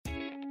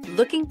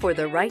Looking for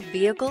the right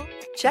vehicle?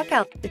 Check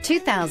out the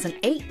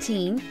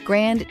 2018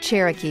 Grand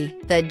Cherokee.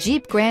 The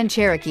Jeep Grand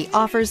Cherokee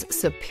offers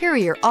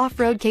superior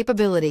off-road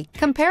capability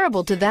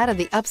comparable to that of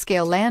the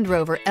upscale Land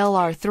Rover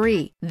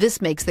LR3.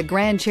 This makes the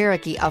Grand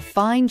Cherokee a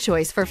fine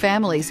choice for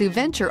families who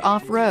venture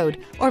off-road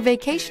or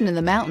vacation in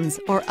the mountains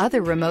or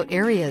other remote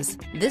areas.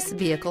 This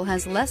vehicle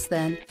has less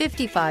than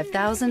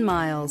 55,000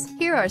 miles.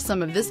 Here are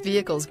some of this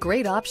vehicle's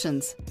great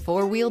options: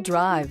 four-wheel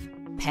drive,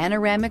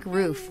 panoramic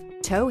roof,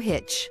 tow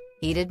hitch,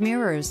 heated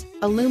mirrors,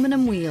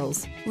 aluminum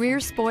wheels, rear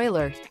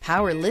spoiler,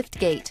 power lift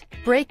gate,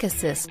 brake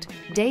assist,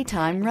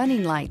 daytime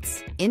running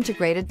lights,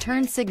 integrated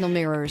turn signal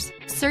mirrors.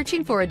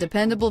 Searching for a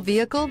dependable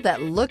vehicle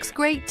that looks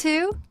great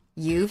too?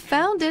 You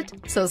found it,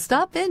 so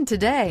stop in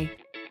today.